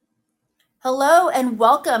Hello and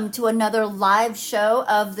welcome to another live show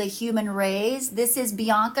of the Human Rays. This is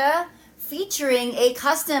Bianca featuring a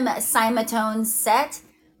custom CymaTones set.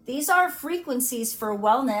 These are frequencies for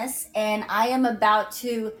wellness, and I am about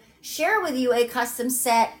to share with you a custom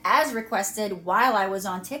set as requested while I was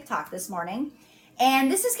on TikTok this morning.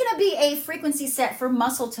 And this is going to be a frequency set for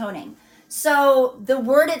muscle toning. So the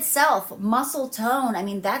word itself, muscle tone, I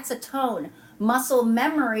mean, that's a tone. Muscle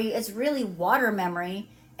memory is really water memory,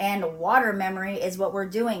 and water memory is what we're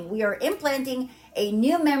doing. We are implanting a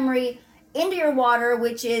new memory into your water,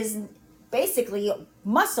 which is basically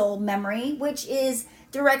muscle memory, which is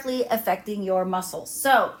directly affecting your muscles.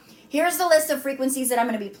 So here's the list of frequencies that I'm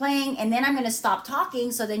going to be playing, and then I'm going to stop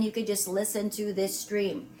talking so then you could just listen to this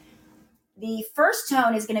stream. The first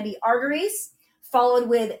tone is going to be arteries, followed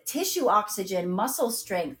with tissue oxygen, muscle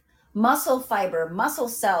strength, muscle fiber, muscle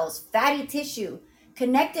cells, fatty tissue,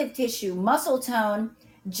 connective tissue, muscle tone,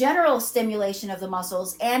 general stimulation of the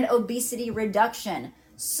muscles, and obesity reduction.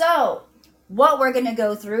 So, what we're going to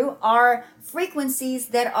go through are frequencies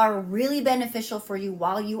that are really beneficial for you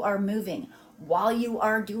while you are moving, while you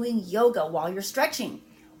are doing yoga, while you're stretching,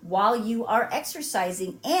 while you are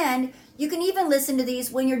exercising. And you can even listen to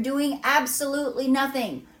these when you're doing absolutely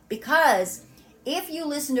nothing, because if you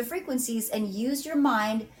listen to frequencies and use your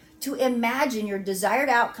mind to imagine your desired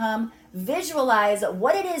outcome, visualize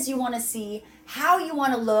what it is you want to see, how you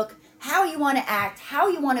want to look, how you want to act, how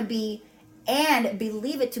you want to be, and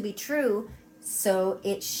believe it to be true, so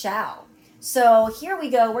it shall. So here we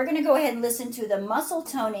go. We're going to go ahead and listen to the muscle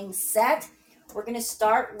toning set. We're going to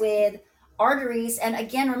start with arteries. And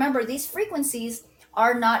again, remember, these frequencies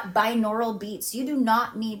are not binaural beats. You do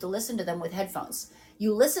not need to listen to them with headphones.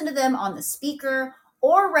 You listen to them on the speaker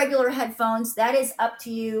or regular headphones. That is up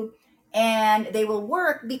to you. And they will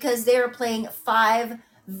work because they are playing five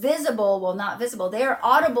visible, well, not visible, they are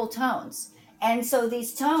audible tones. And so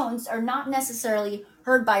these tones are not necessarily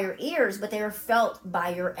heard by your ears, but they are felt by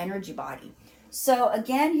your energy body. So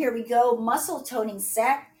again, here we go, muscle toning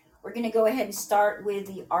set. We're going to go ahead and start with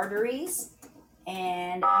the arteries.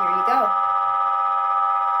 And here you go.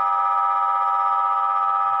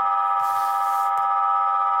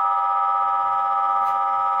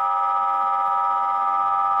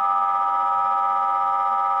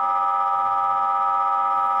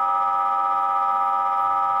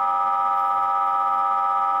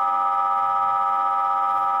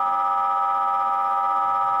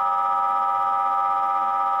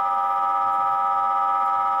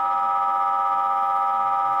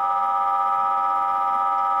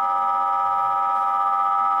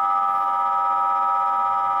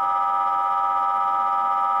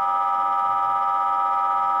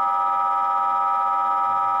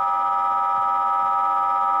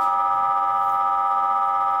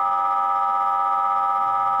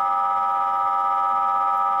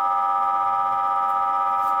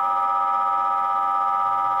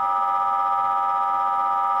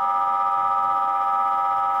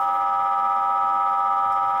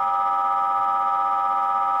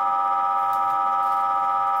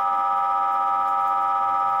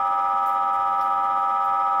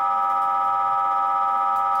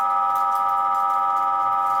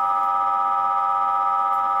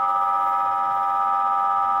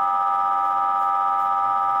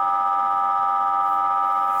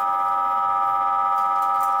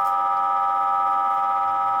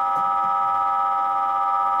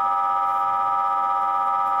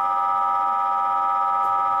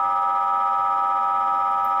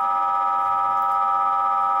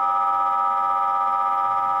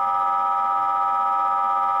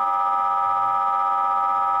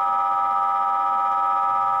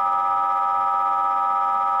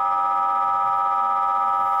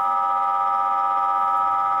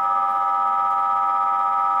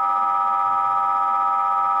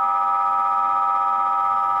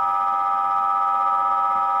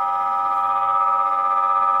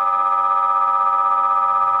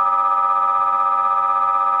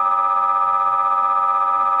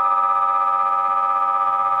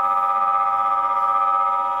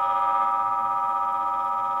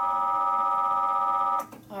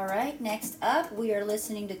 All right, next up, we are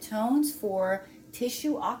listening to tones for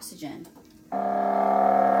tissue oxygen.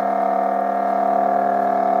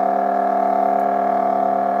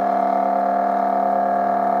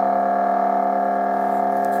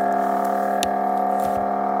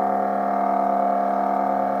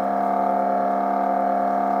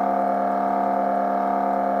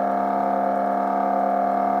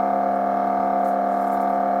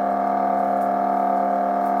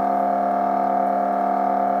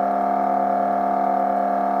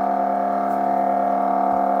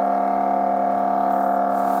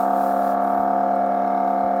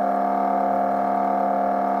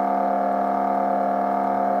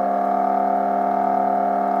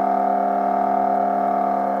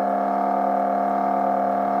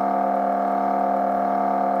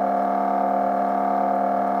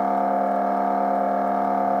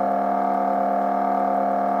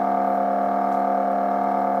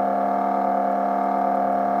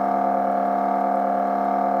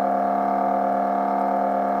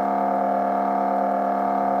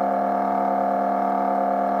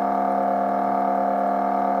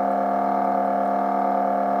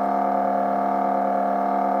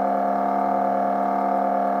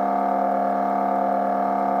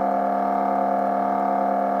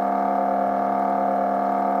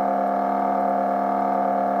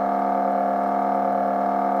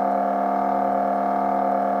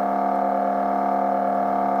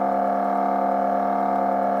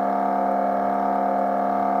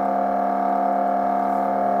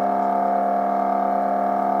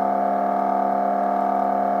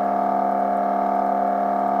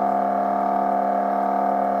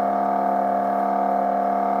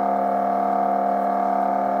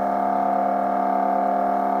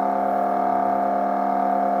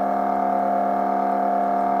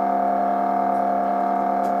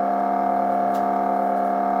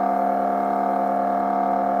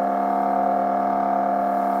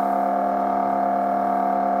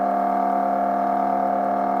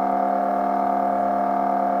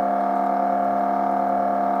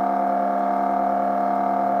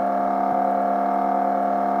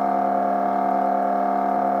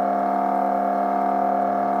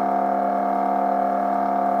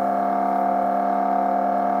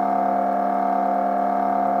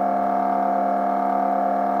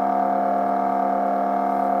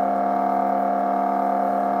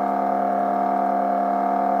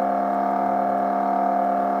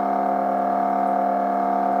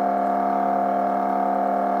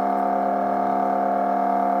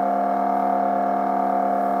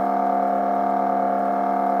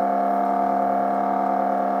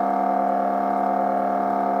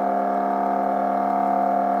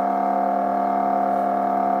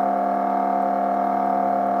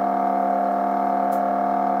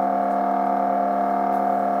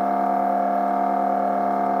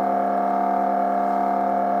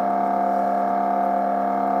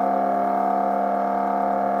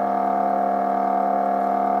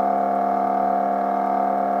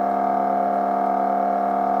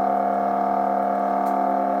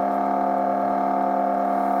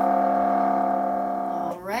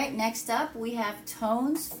 next up we have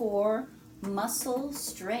tones for muscle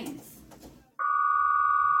strength.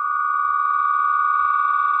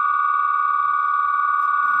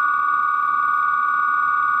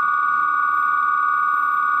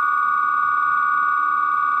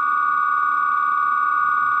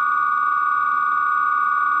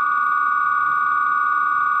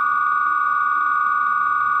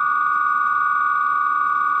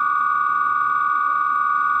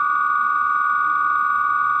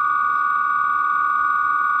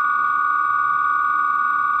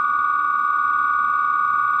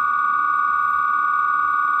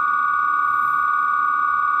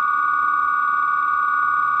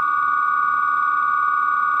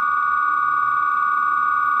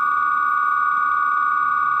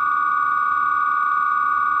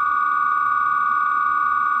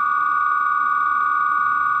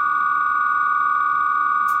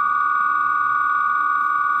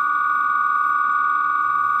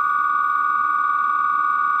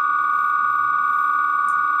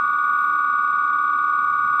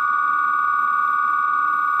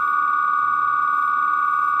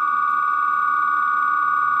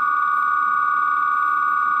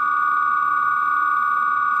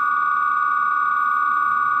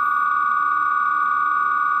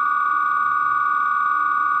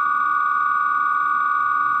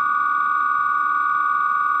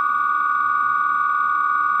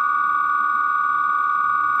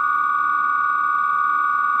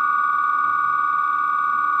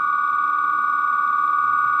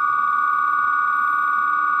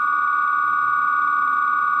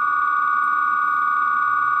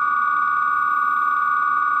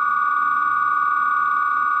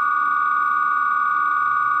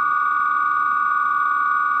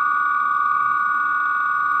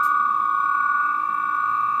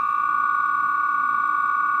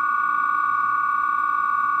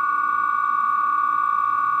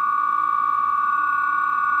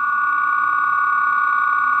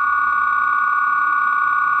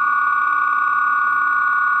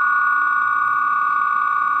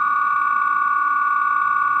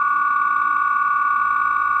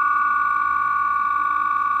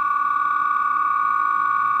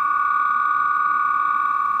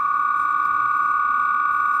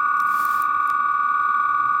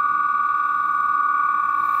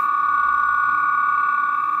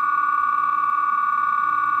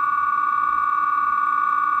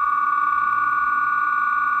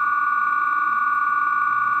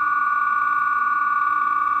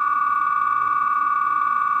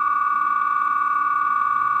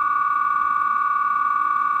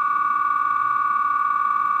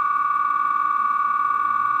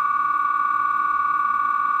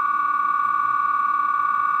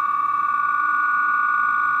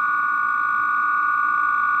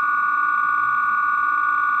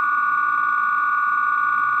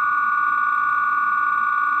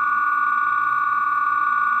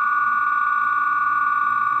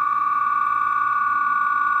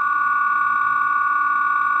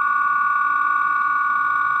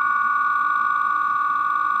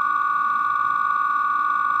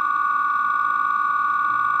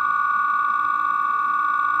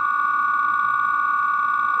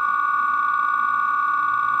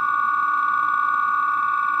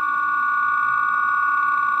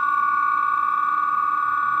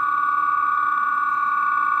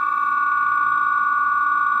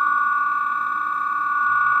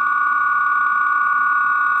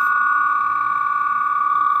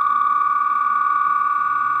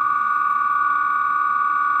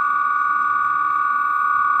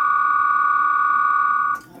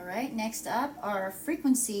 right, next up are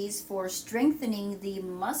frequencies for strengthening the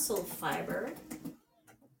muscle fiber.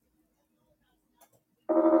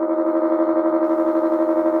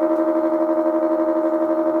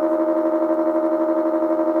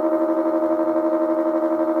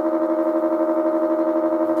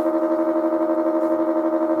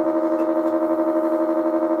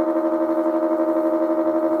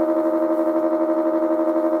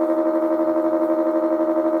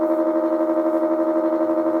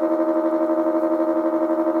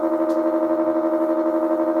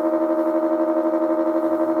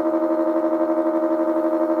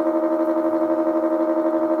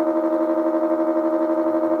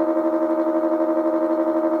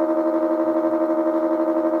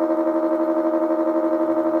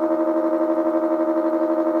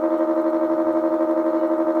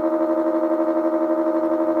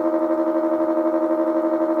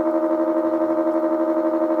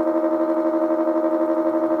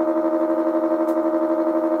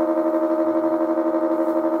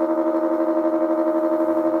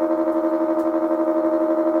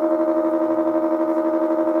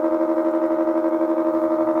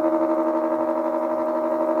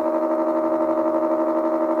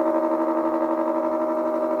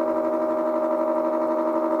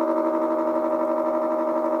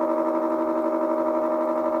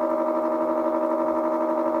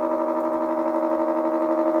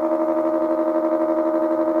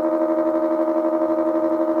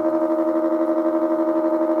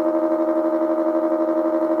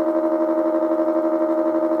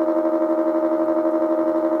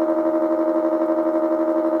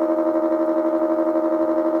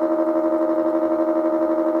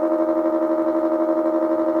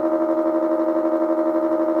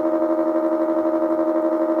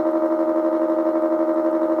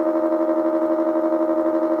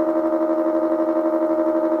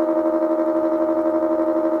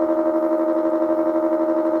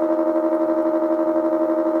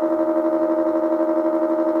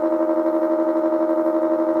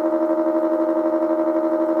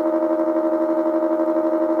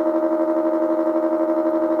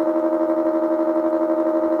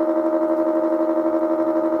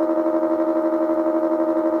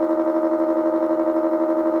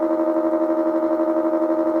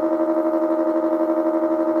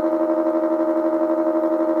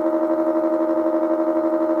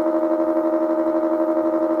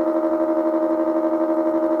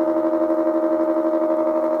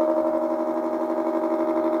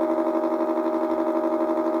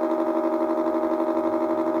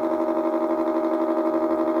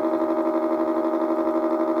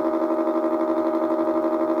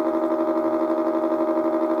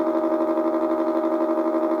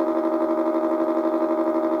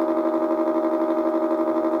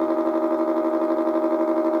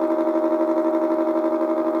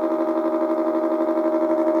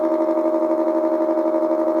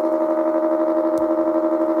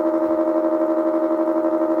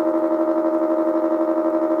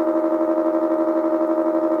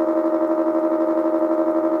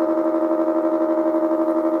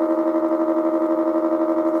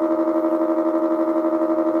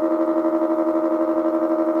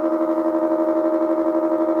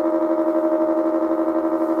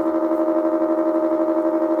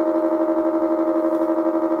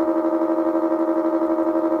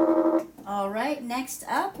 next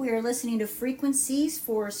up, we are listening to frequencies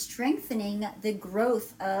for strengthening the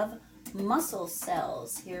growth of muscle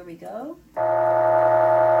cells. Here we go.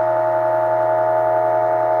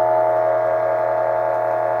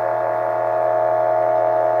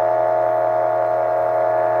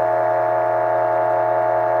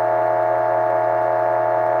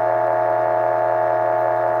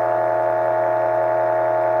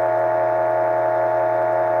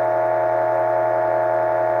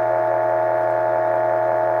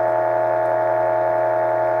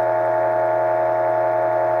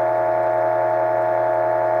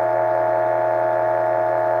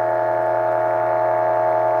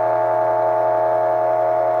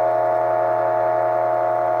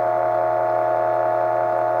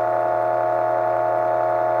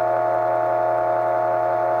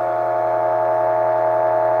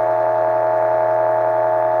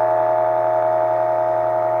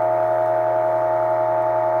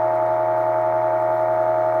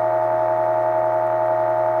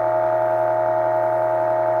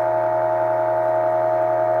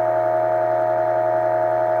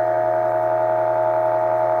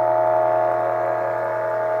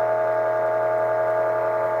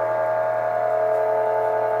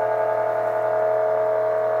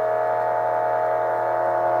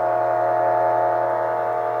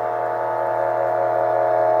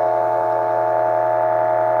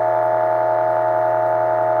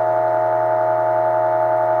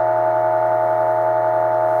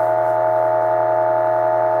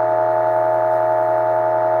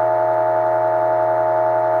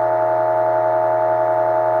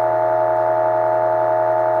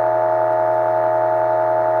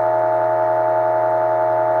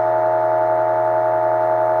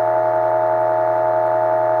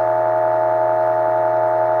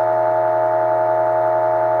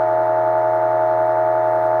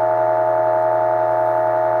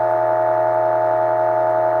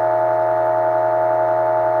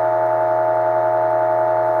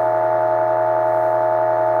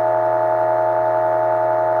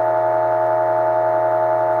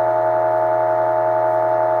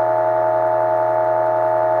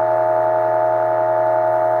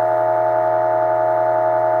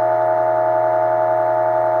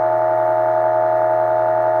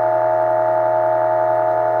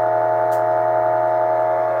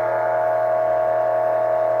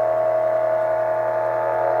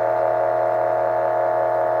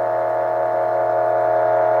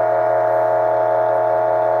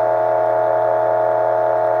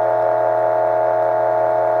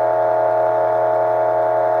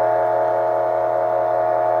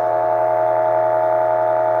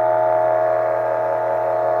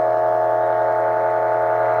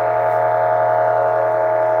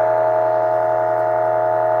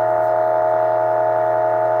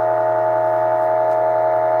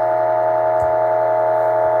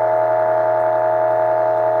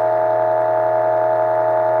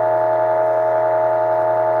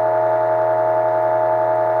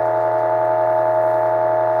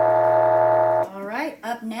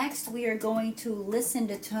 Next, we are going to listen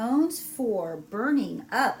to tones for burning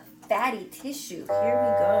up fatty tissue. Here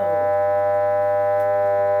we go.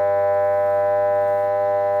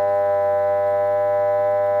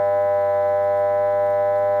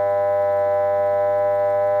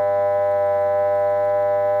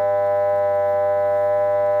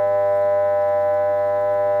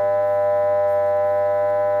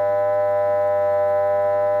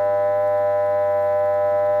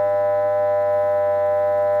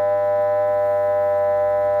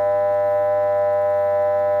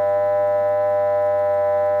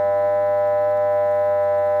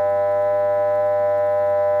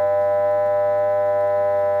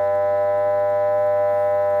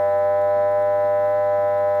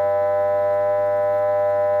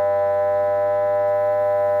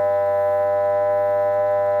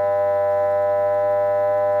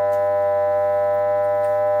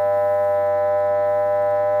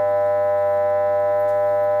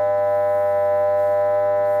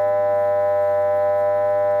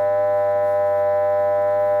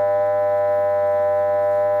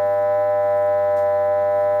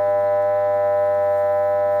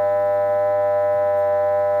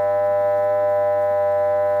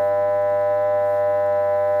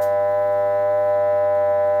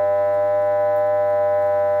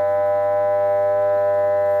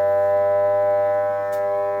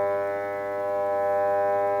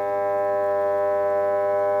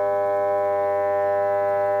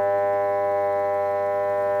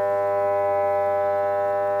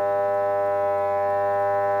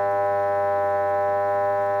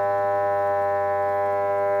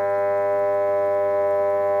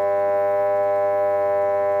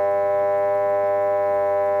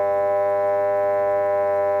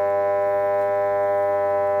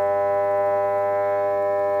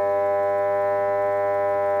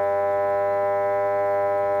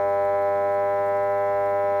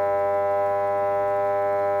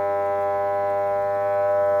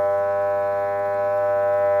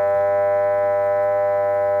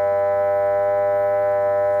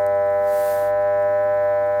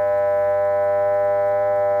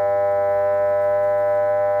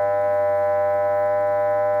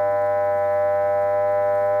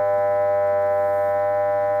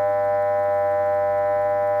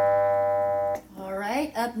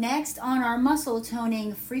 up next on our muscle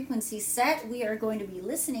toning frequency set, we are going to be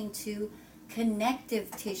listening to connective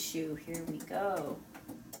tissue. Here we go.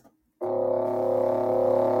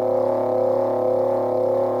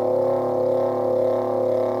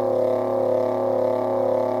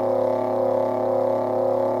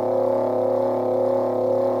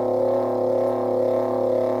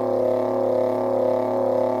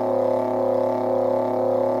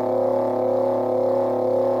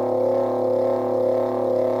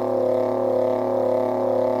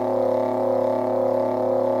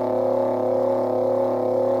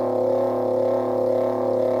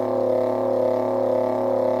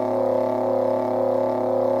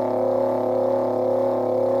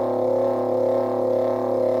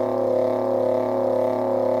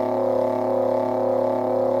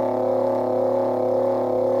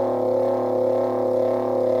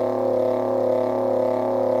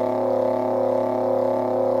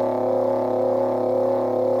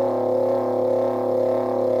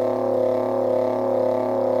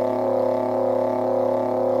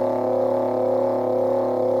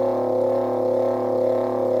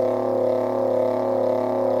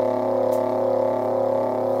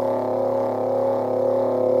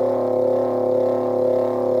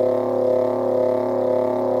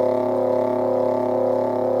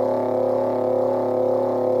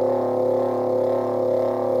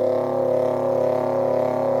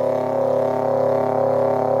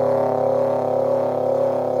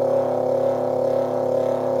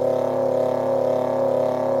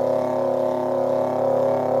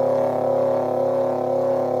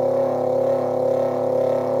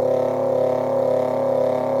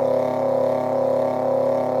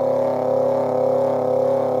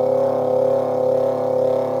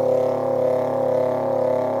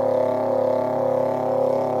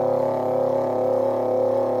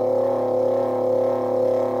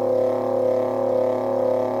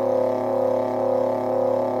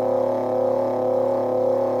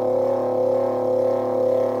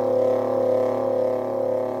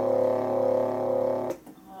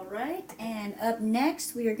 Up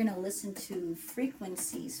next, we are going to listen to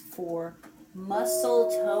frequencies for muscle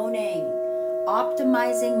toning,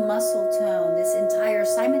 optimizing muscle tone. This entire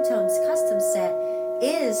CymaTones custom set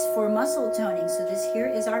is for muscle toning. So this here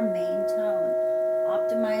is our main tone.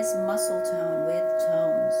 Optimize muscle tone with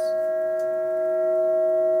tones.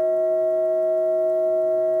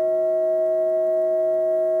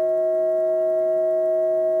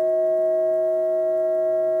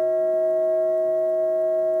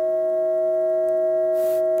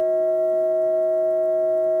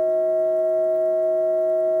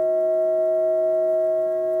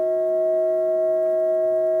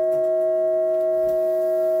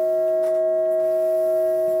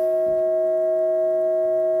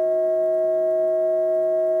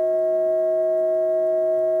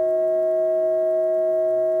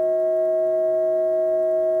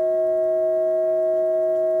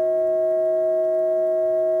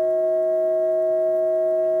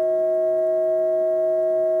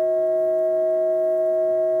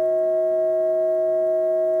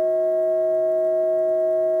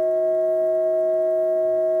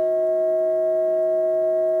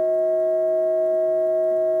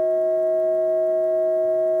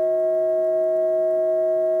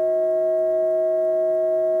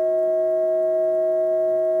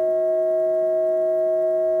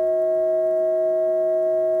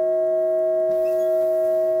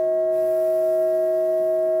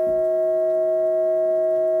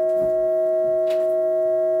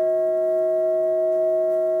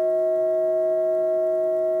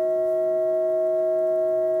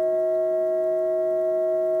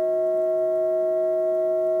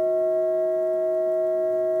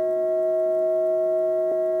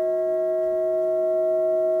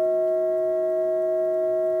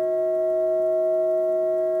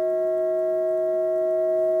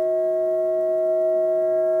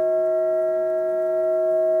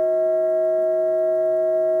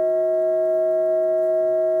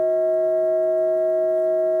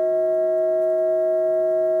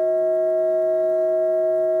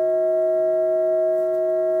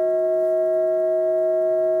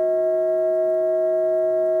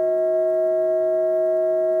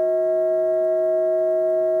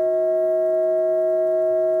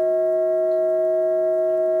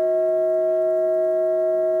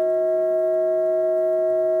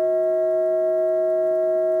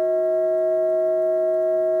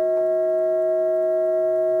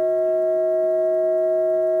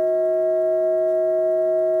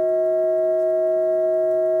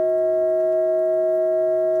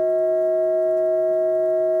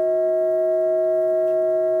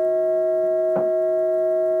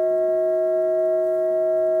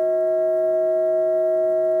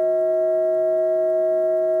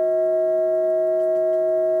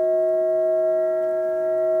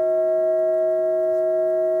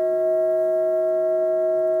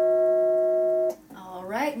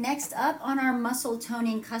 next up on our muscle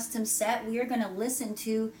toning custom set, we are going to listen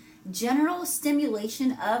to general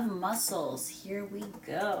stimulation of muscles. Here we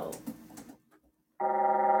go.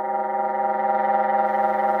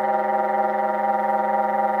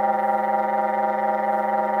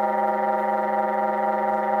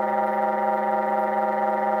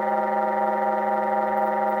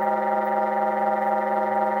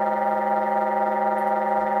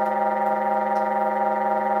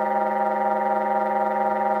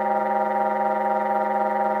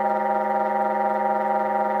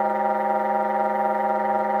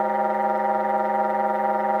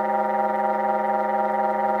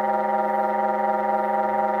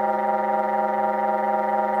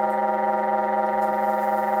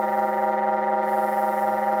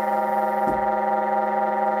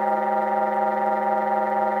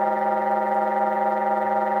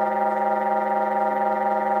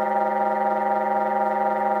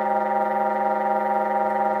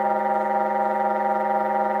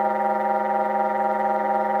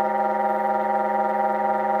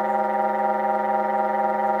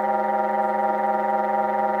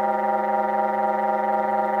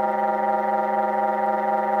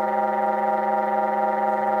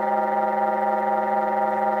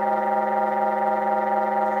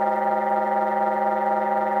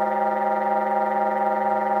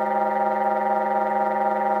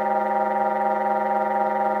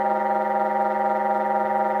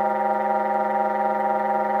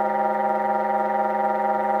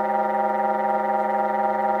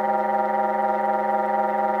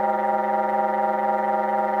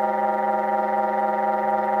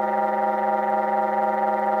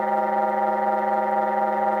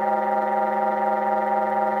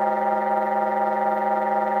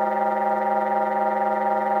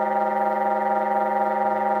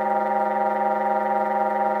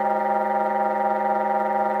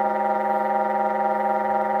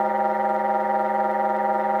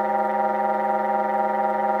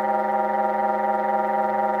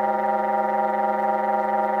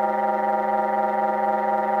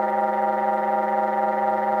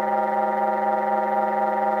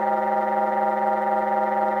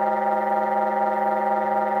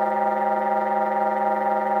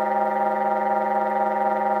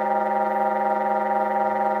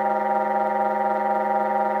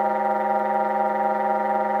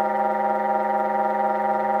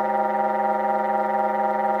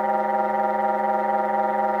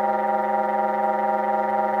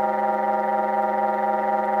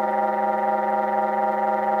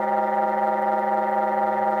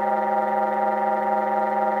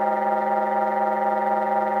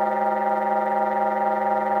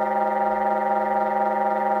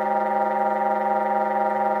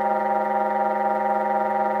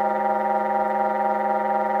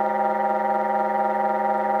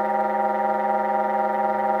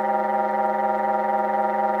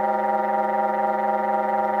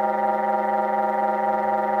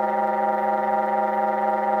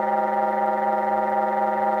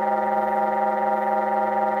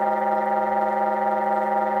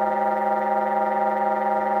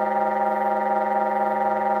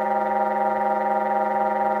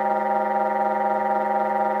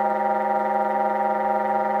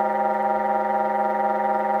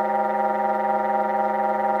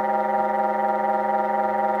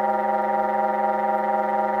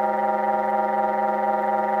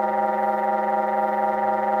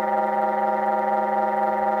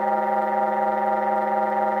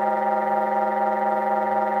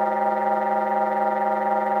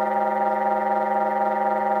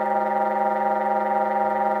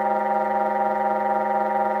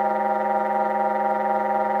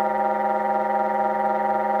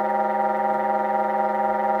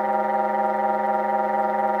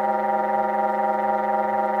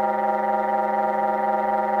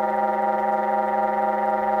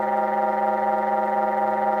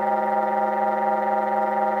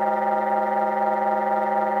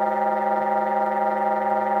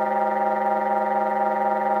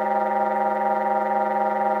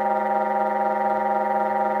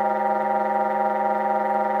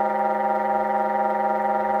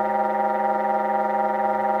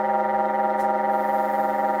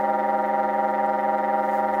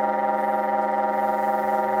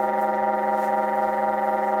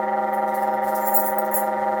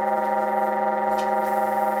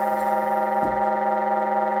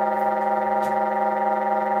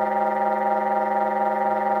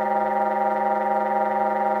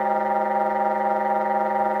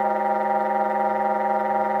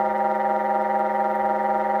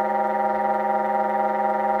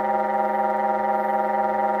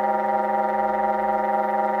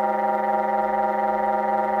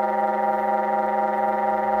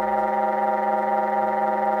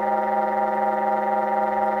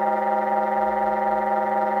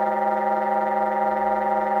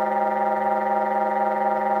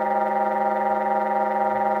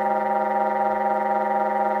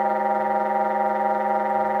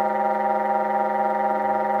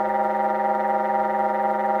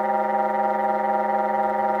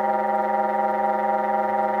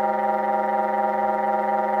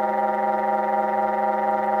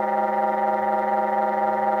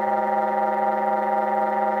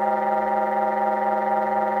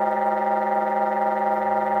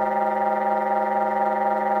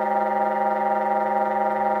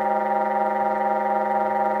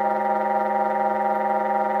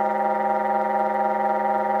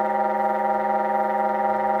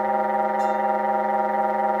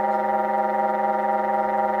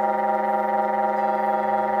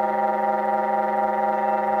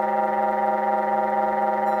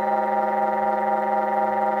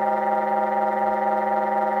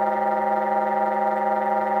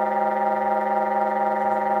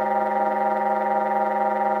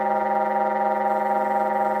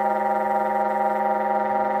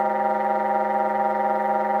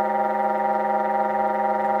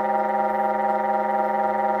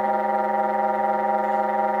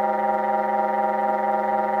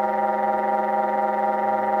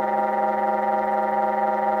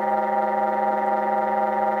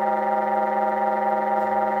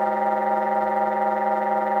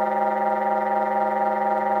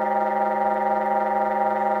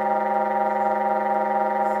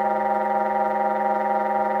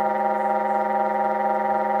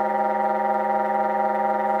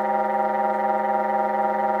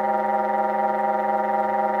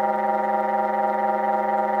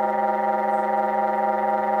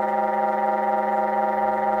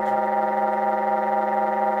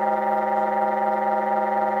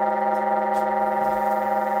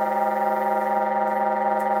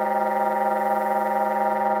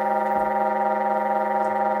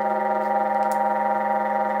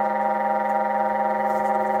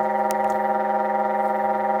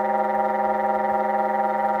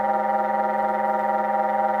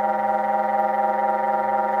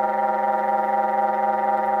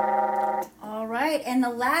 right, and the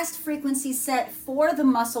last frequency set for the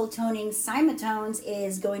muscle toning CymaTones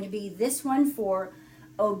is going to be this one for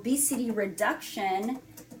obesity reduction.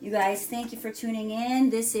 You guys, thank you for tuning in.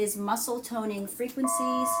 This is muscle toning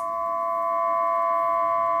frequencies.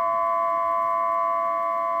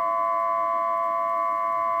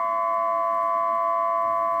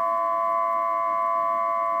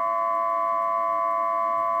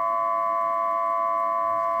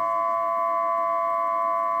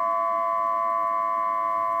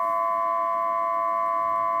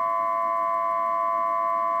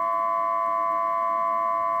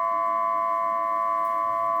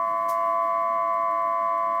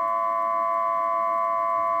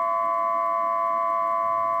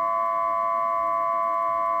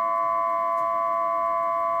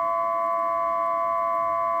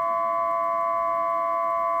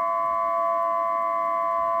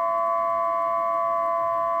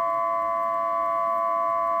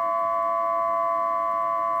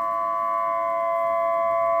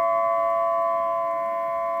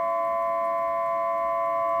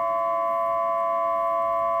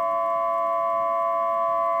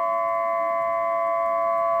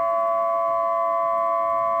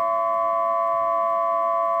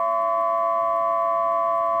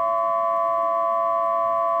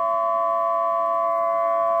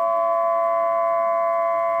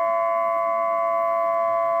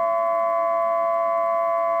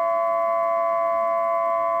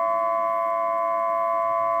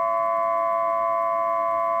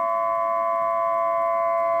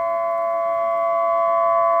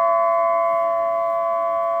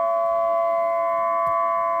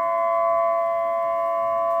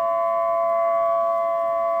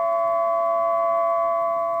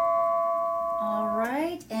 All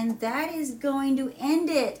right, and that is going to end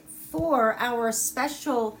it for our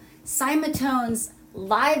special CymaTones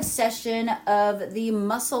live session of the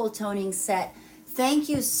muscle toning set. Thank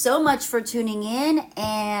you so much for tuning in,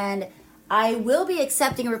 and I will be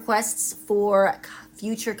accepting requests for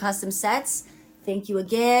future custom sets. Thank you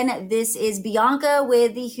again. This is Bianca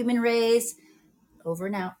with the Human Rays. Over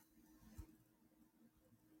and out.